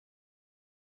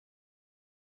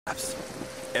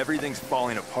Everything's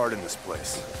falling apart in this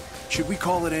place. Should we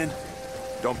call it in?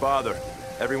 Don't bother.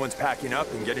 Everyone's packing up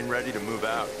and getting ready to move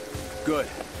out. Good.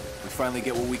 We finally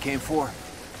get what we came for?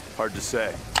 Hard to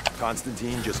say.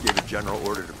 Constantine just gave a general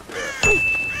order to prepare.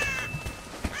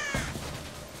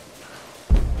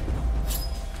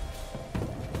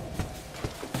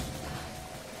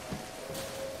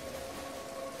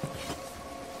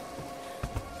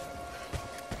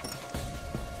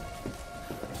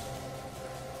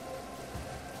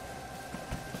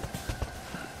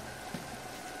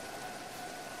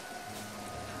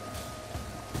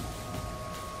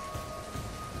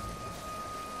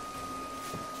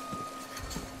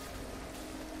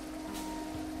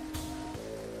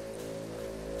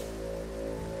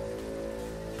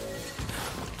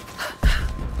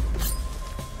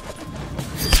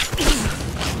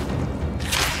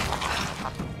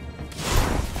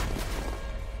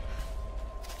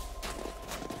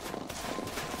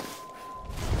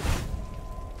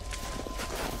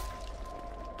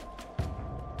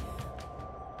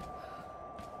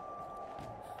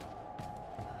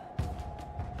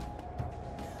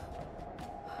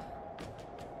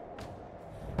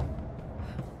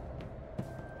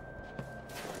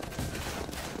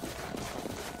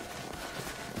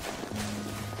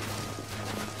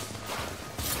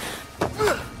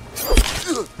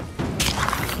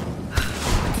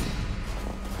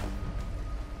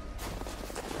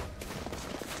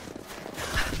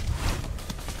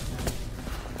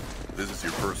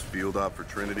 Field op for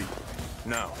Trinity?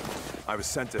 No. I was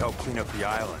sent to help clean up the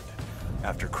island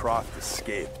after Croft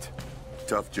escaped.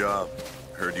 Tough job.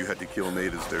 Heard you had to kill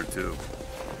natives there too.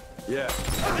 Yeah.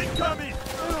 Incoming!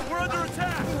 We're under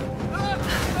attack!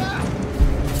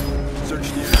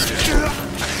 Search the area.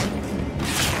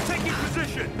 Taking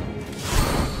position!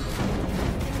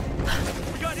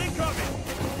 We got incoming!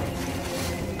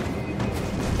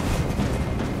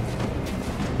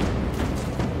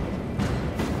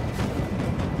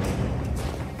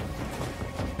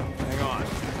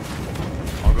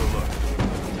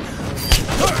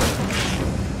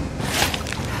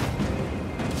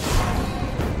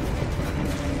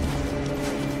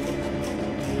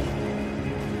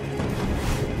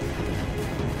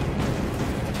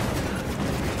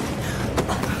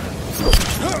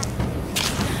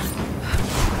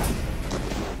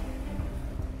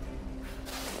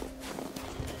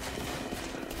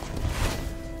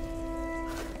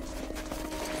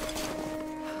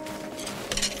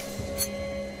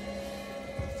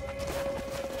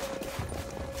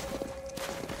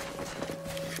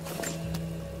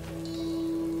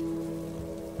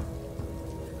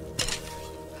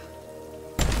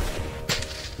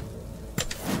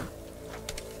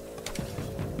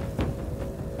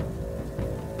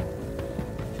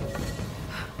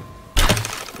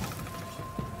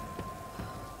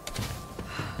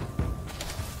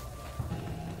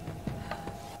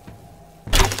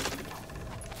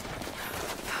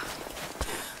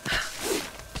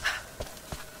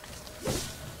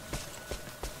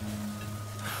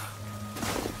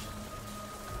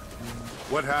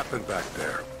 What happened back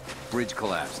there? Bridge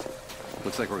collapsed.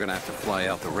 Looks like we're gonna have to fly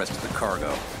out the rest of the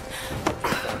cargo.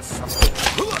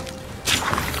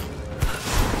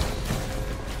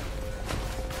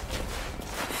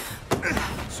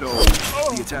 So,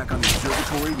 the attack on the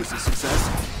observatory was a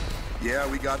success? Yeah,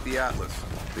 we got the Atlas.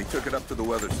 They took it up to the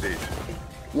weather station.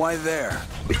 Why there?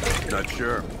 Not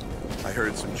sure. I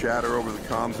heard some chatter over the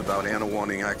comms about Anna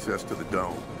wanting access to the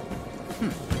dome.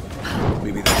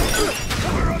 Maybe that's...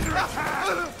 We're under attack!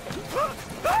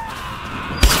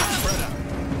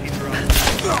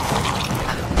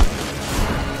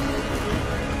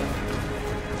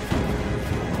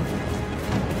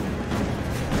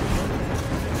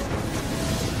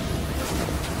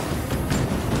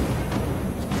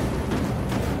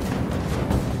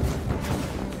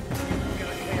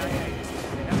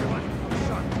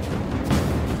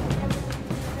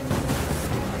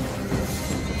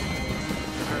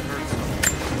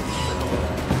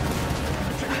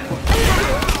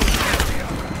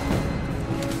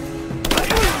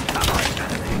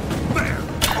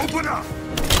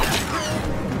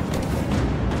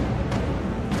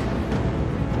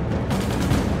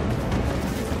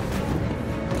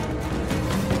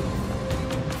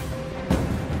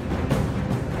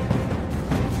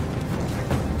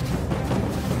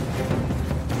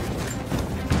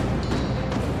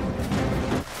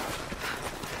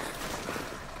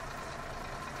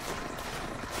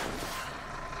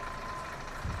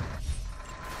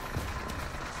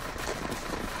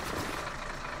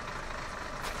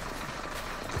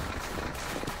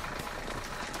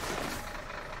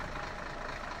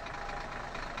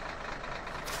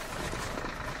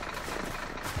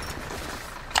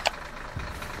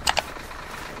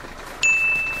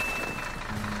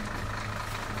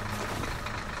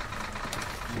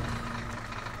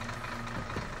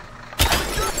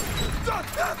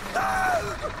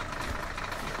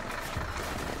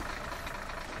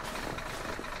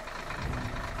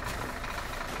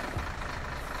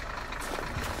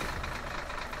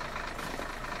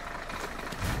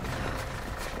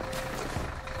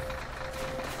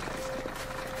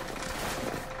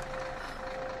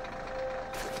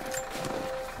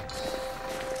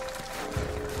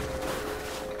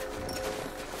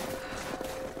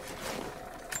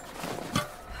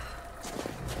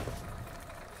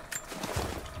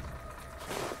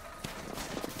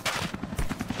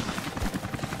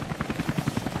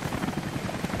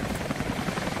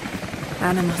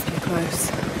 Anna must be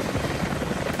close.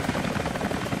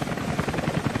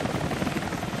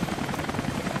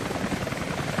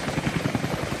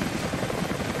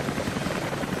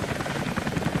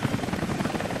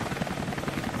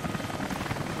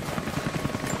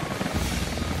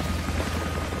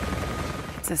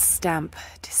 It's a stamp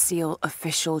to seal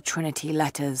official Trinity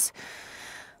letters.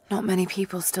 Not many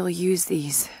people still use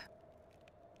these.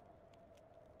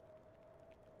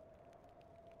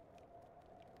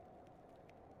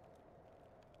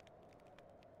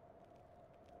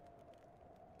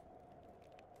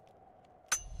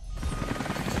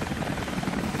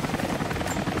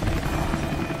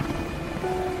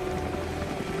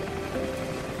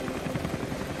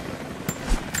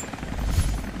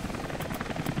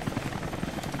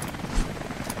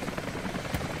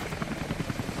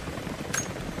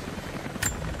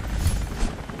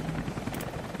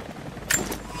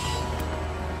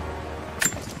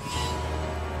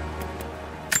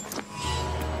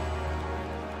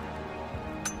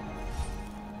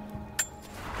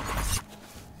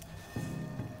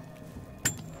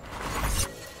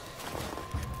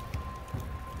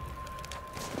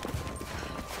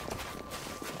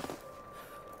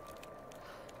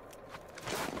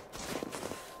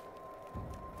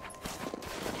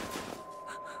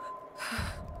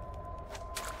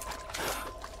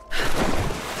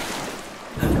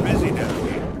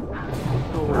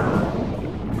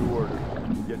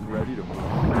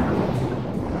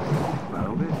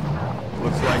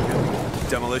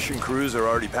 Demolition crews are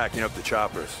already packing up the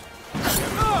choppers.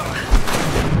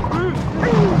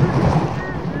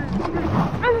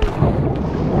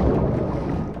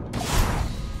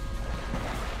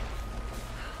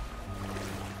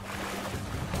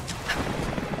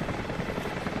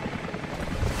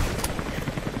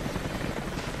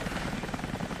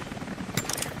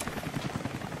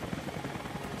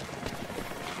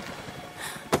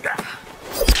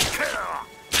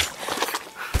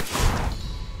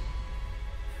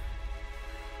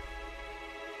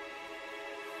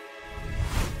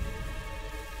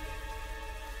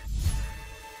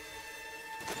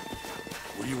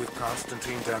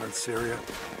 Down in Syria?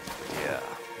 Yeah,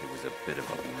 it was a bit of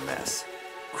a mess.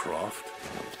 Croft?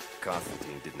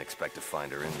 Constantine didn't expect to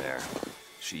find her in there.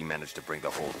 She managed to bring the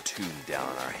whole tomb down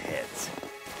on our heads.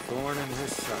 Thorn in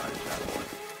his side, that one.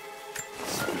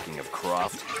 Speaking of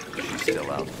Croft, she's still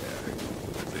out there.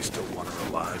 They still want her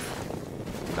alive?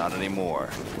 Not anymore.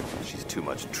 She's too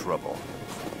much trouble.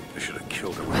 They should have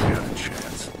killed her when they had a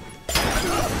chance.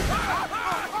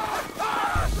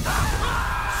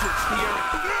 Search the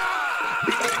area.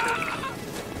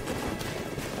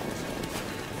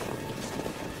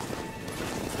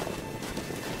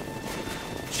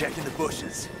 Checking the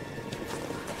bushes.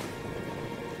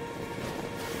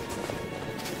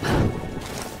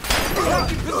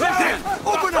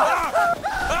 Open up!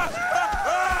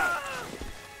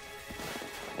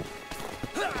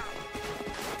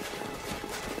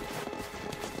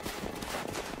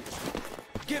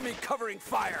 Give me covering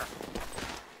fire!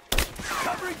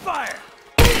 Covering fire!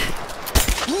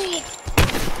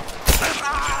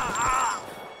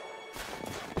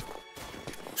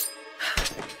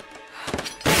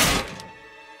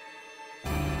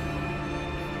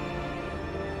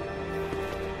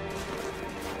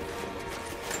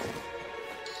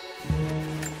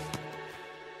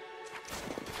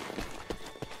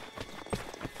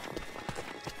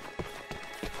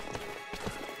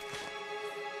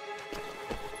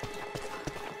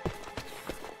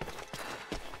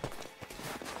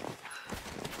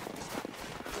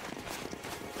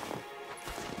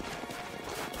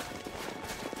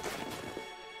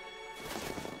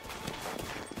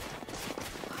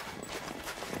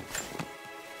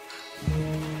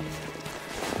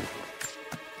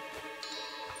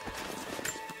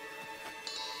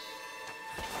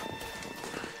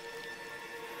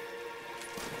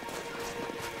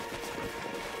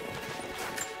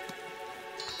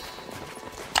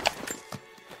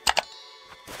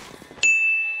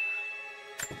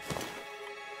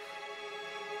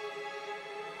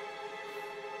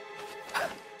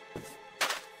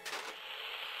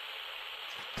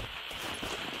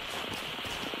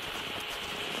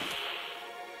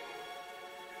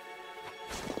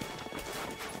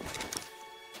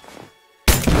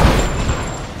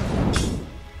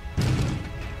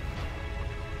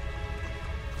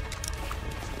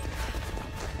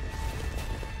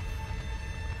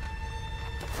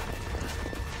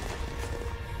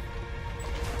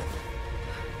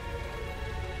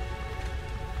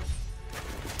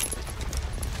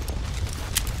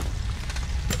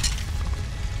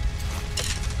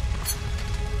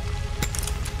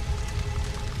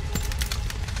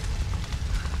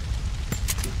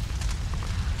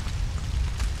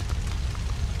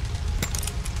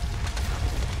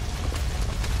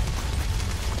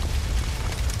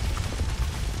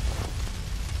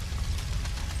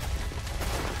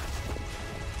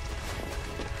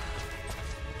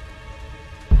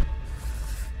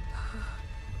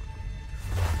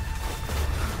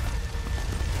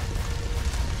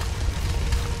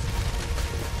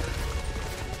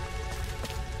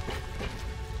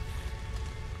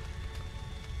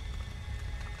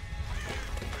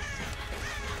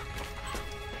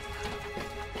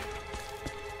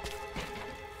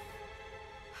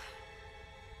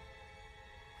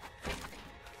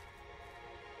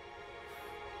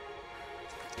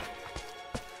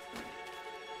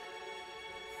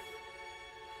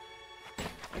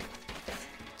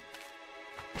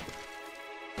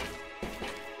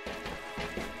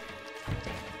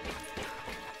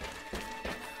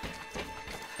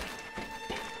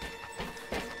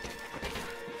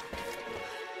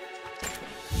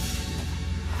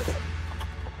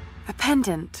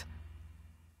 pendant.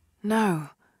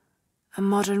 No. A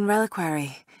modern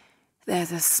reliquary.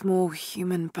 There's a small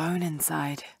human bone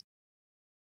inside.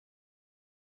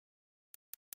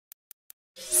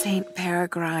 Saint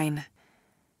Peregrine,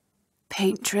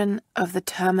 patron of the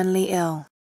terminally ill.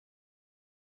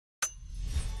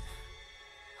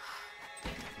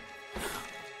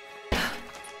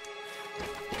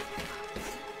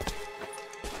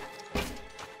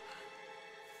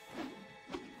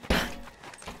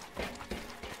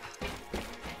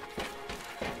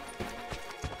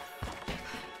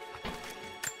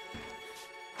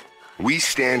 We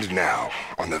stand now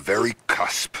on the very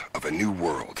cusp of a new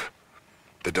world.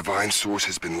 The divine source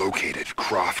has been located.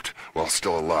 Croft, while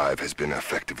still alive, has been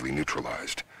effectively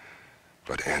neutralized.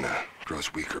 But Anna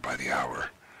grows weaker by the hour.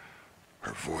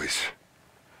 Her voice,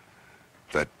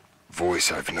 that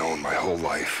voice I've known my whole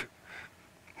life,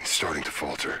 is starting to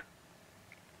falter.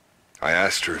 I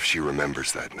asked her if she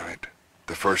remembers that night.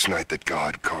 The first night that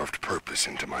God carved purpose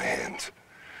into my hands.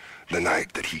 The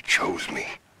night that he chose me.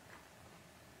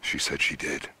 She said she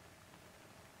did.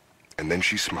 And then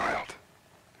she smiled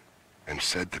and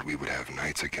said that we would have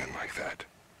nights again like that,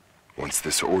 once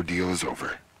this ordeal is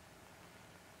over.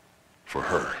 For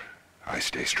her, I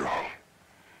stay strong.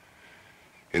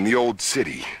 In the old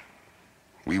city,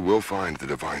 we will find the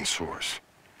divine source.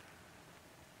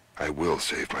 I will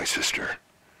save my sister,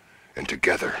 and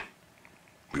together,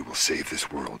 we will save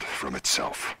this world from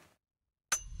itself.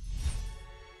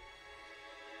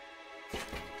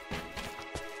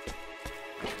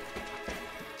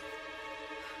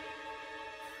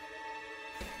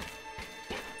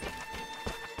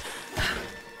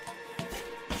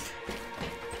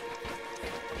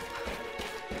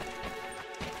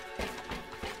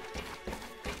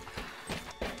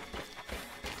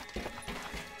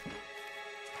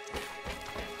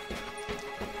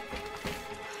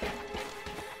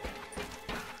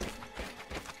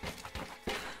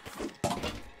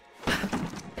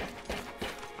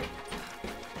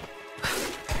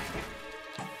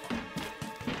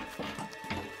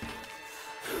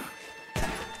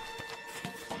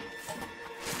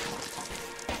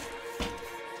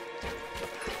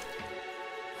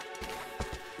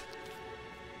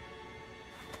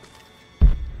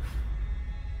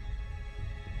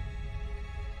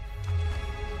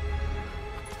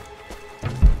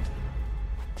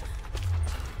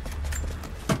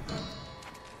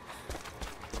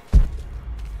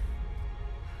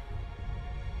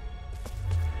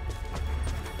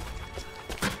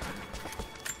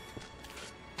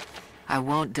 I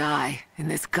won't die in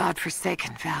this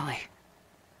godforsaken valley.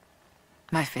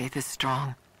 My faith is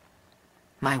strong.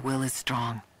 My will is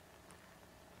strong.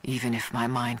 Even if my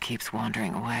mind keeps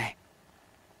wandering away.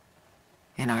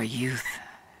 In our youth,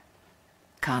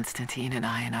 Constantine and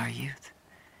I in our youth,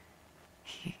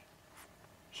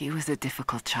 he was a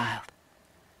difficult child.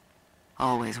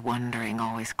 Always wondering,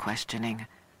 always questioning,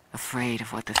 afraid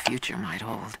of what the future might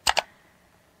hold.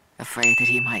 Afraid that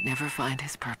he might never find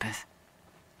his purpose.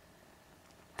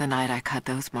 The night I cut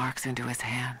those marks into his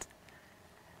hands,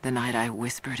 the night I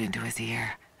whispered into his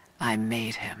ear, I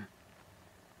made him.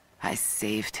 I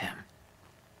saved him.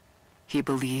 He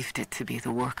believed it to be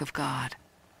the work of God,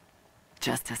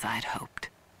 just as I'd hoped.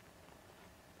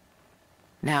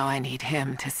 Now I need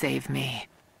him to save me.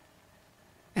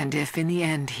 And if in the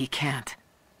end he can't,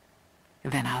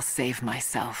 then I'll save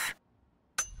myself.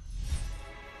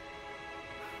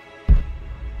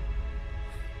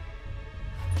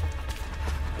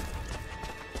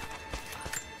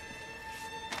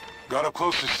 Got up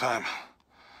close this time.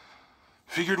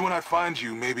 Figured when I find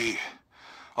you, maybe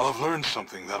I'll have learned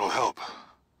something that'll help.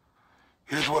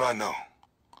 Here's what I know.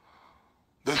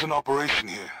 There's an operation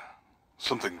here.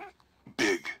 Something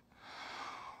big.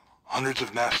 Hundreds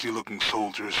of nasty-looking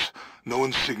soldiers, no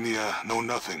insignia, no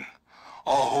nothing.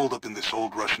 All holed up in this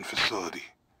old Russian facility.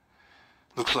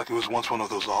 Looks like it was once one of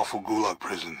those awful gulag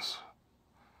prisons.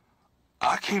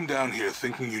 I came down here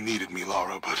thinking you needed me,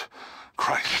 Lara, but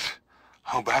Christ,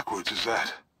 how backwards is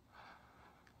that?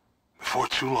 Before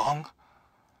too long,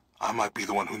 I might be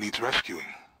the one who needs rescuing.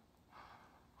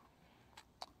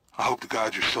 I hope to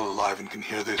God you're still alive and can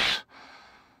hear this.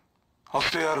 I'll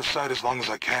stay out of sight as long as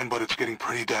I can, but it's getting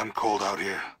pretty damn cold out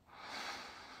here.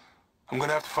 I'm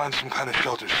gonna have to find some kind of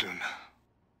shelter soon.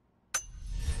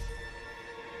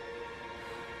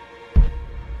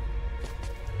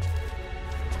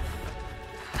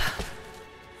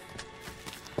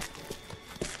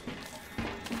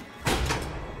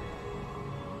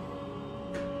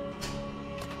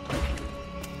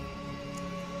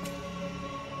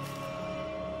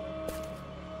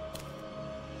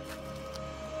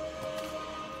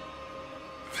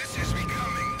 This is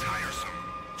becoming tiresome.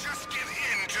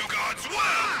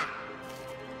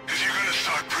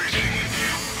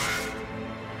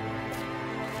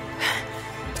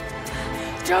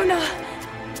 Jonah!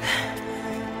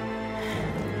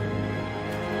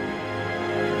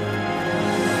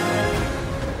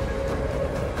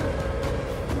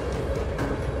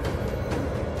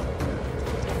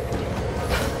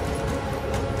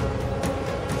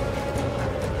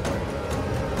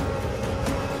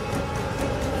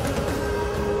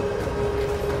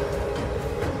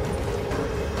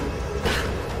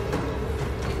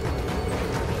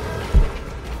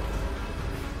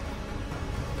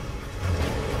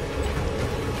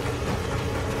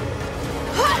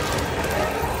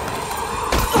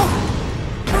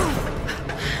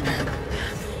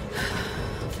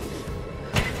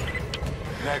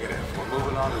 Negative. We're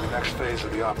moving on to the next phase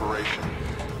of the operation.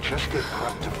 Just get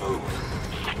prepped to move.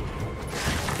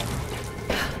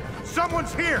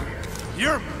 Someone's here!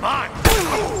 You're mine!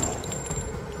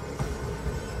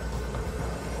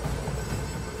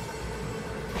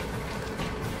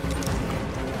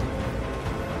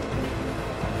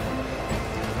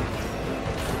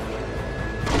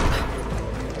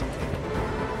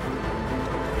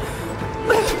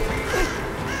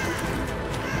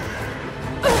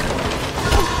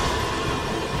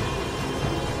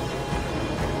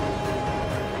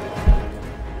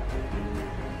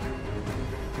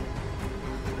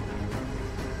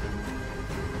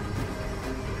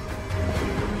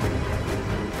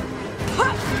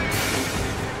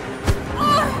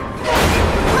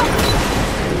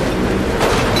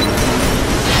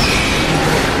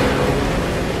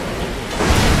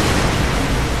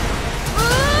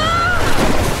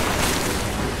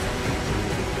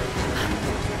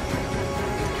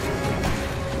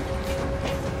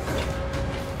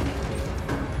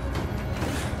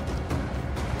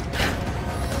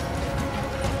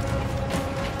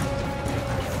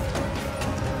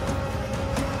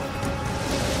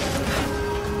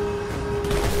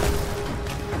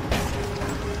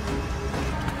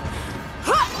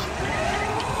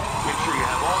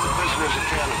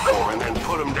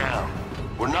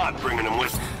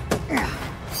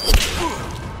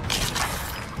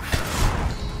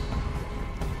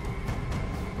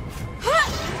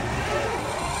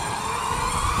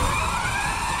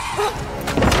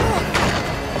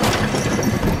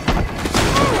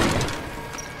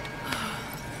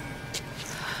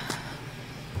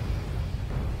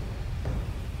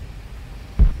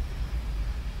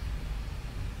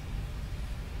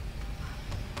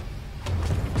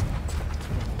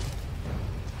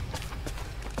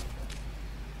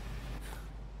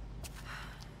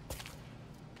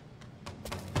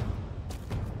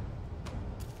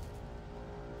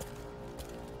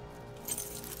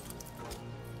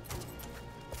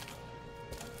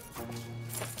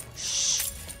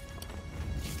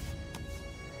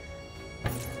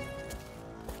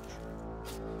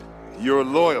 Your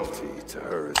loyalty to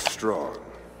her is strong.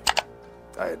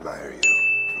 I admire you.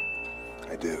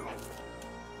 I do.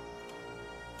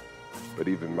 But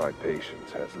even my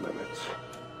patience has limits.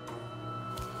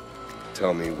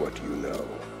 Tell me what you know.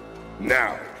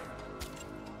 Now!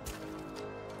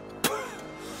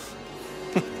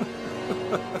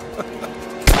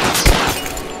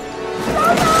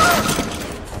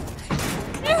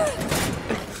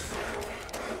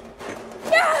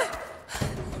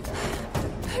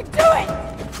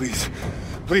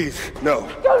 Please, no.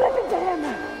 Don't listen to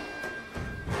him!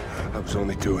 I was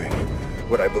only doing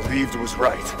what I believed was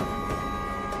right.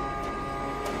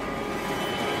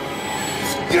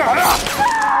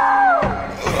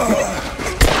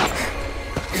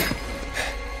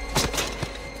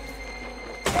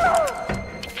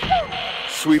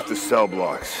 Sweep the cell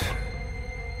blocks.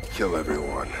 Kill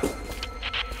everyone.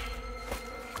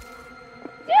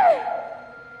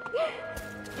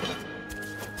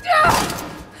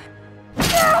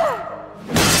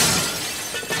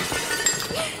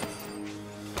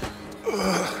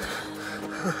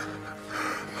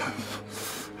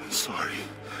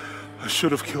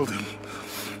 Should have killed him.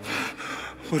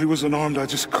 But he was unarmed, I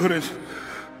just couldn't.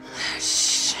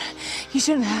 Shh. You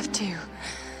shouldn't have to.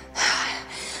 I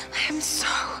am so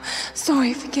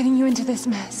sorry for getting you into this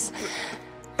mess.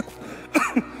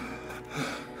 I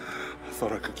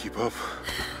thought I could keep up.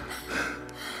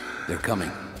 They're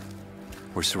coming.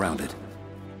 We're surrounded.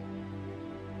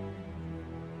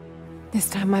 This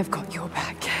time I've got your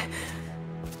back.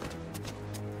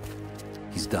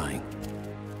 He's dying.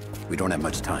 We don't have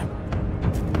much time.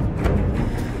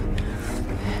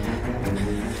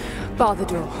 Bar the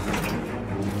door.